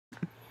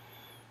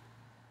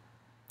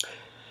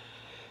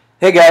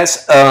Hey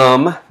guys,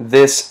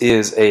 this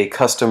is a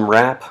custom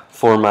wrap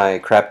for my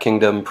Crap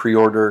Kingdom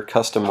pre-order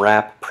custom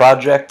wrap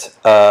project.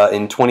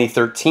 In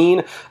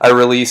 2013, I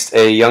released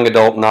a young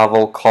adult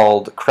novel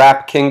called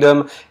Crap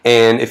Kingdom,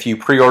 and if you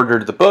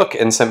pre-ordered the book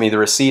and sent me the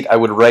receipt, I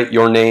would write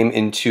your name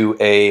into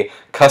a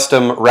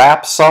custom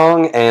rap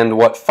song, and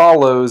what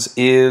follows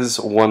is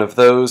one of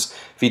those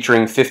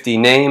featuring 50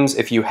 names.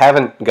 If you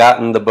haven't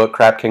gotten the book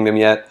Crap Kingdom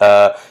yet,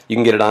 you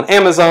can get it on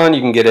Amazon,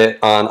 you can get it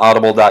on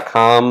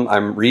audible.com.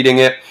 I'm reading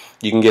it.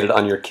 You can get it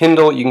on your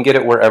Kindle. You can get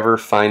it wherever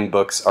fine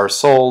books are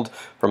sold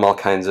from all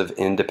kinds of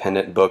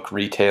independent book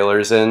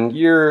retailers. And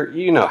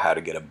you know how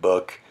to get a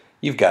book.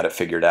 You've got it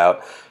figured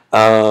out.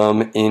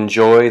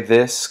 Enjoy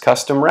this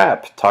custom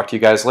wrap. Talk to you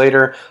guys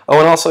later. Oh,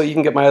 and also you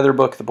can get my other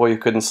book, The Boy Who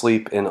Couldn't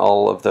Sleep, in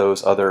all of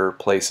those other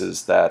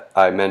places that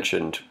I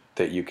mentioned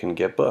that you can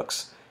get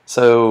books.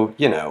 So,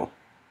 you know,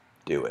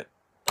 do it.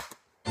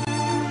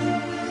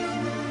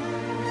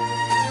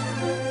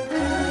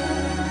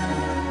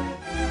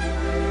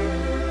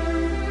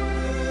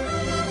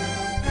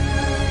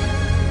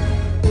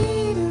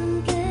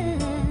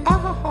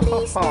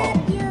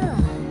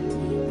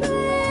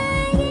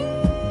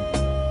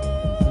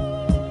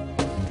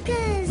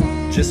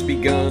 Just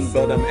begun,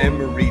 but I'm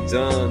Emery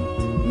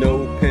done.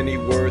 No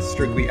Pennyworth,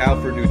 strictly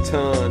Alfred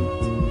Newton.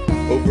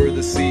 Over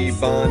the sea,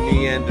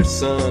 Bonnie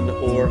Anderson,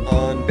 or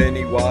on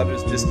Benny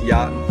Waters, just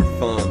yachting for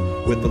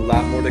fun, with a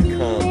lot more to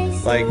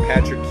come. Like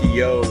Patrick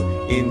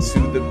Keogh, into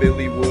the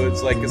Billy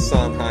Woods like a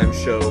Sondheim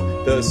show.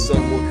 The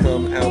sun will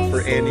come out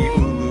for Annie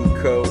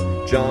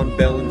Uluko. John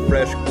Bell in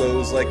fresh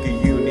clothes like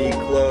a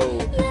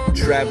Uniqlo.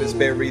 Travis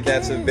Berry,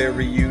 that's a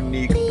very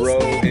unique bro.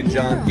 And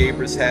John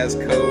Gabris has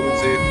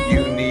codes if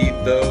you need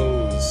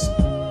those.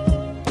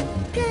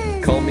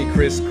 Call me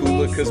Chris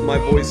Kula cause my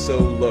voice so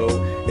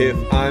low. If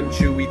I'm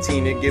Chewie,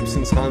 Tina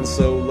Gibson's Han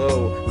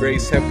Solo.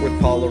 Grace Hepworth,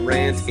 Paula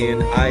Rant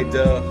in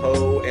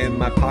Idaho. And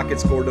my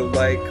pocket's Gordo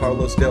like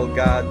Carlos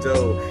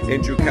Delgado.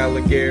 Andrew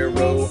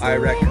Calagero,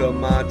 Iraq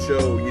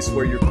Camacho. You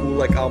swear you're cool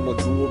like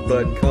Almagul,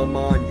 but come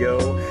on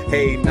yo.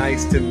 Hey,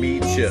 nice to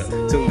meet ya.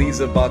 To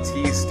Lisa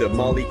Bautista,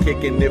 Molly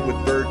kicking it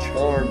with Birch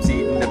Arms,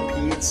 eating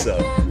a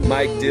pizza.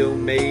 Mike Dill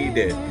made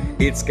it.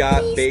 It's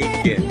got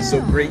bacon,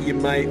 so great you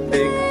might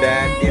think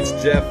that it's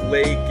Jeff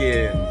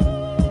Lakin.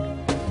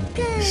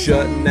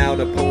 Shutting out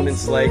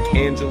opponents like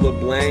Angela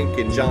Blank,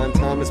 and John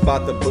Thomas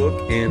bought the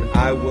book and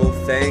I will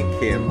thank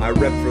him. I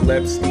rep for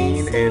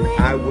Lepstein and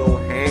I will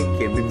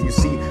hank him. If you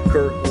see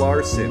Kirk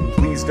Larson,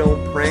 please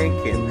don't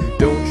prank him.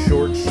 Don't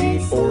short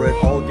sheet or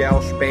at all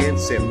gal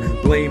spans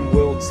him. Blame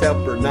Will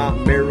Tepper, not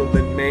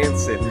Marilyn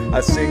Manson.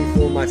 I sing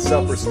for my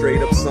supper,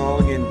 straight up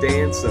song and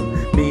dance 'em.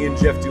 Me and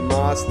Jeff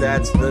Dumas,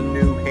 that's the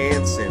new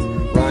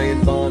Hanson.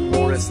 Ryan Von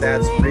Morris,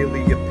 that's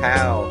really a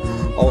pal.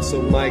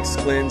 Also Mike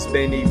Sklens,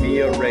 Benny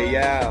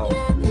Villarreal.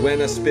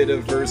 When I spit a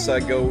verse, I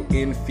go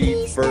in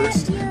feet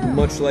first,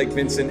 much like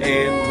Vincent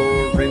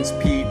and Lawrence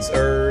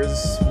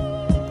Peters.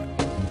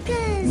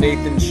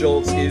 Nathan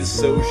Schultz is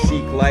so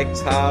chic like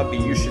Tavi.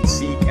 You should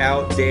seek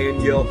out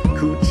Daniel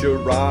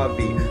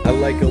Kucheravi. I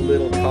like a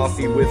little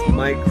coffee with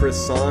Mike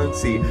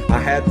Crisanti. I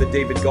had the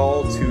David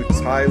Gall to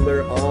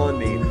Tyler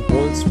Ani.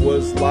 Once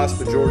was lost,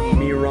 but Jordan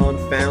Miron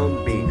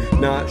found me.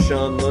 Not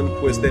Sean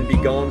Lundquist, then be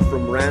gone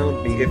from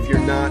round me. If you're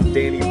not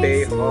Danny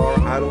Behar,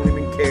 I don't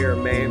even care,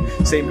 man.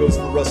 Same goes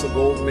for Russell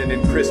Goldman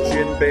and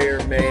Christian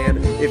Bear, man.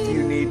 If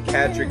you need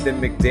Patrick, then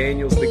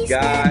McDaniel's the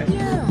guy.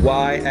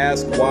 Why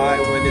ask why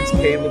when it's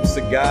Caleb's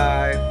the guy?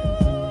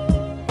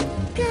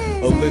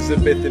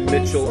 Elizabeth and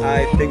Mitchell,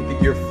 I think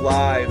that you're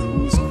fly.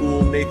 Who's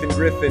cool? Nathan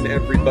Griffin,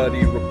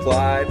 everybody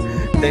replied.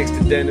 Thanks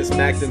to Dennis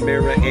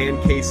McNamara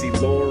and Casey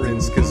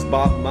Lawrence, cause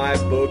bought my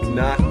book,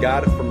 not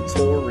got it from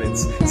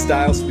torrents.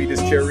 Style sweet as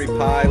cherry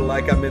pie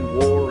like I'm in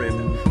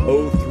Warren.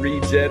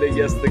 03 Jetta,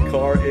 yes the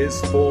car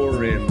is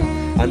foreign.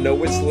 I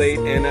know it's late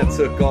and I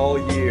took all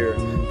year,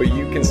 but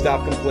you can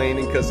stop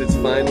complaining cause it's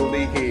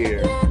finally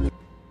here.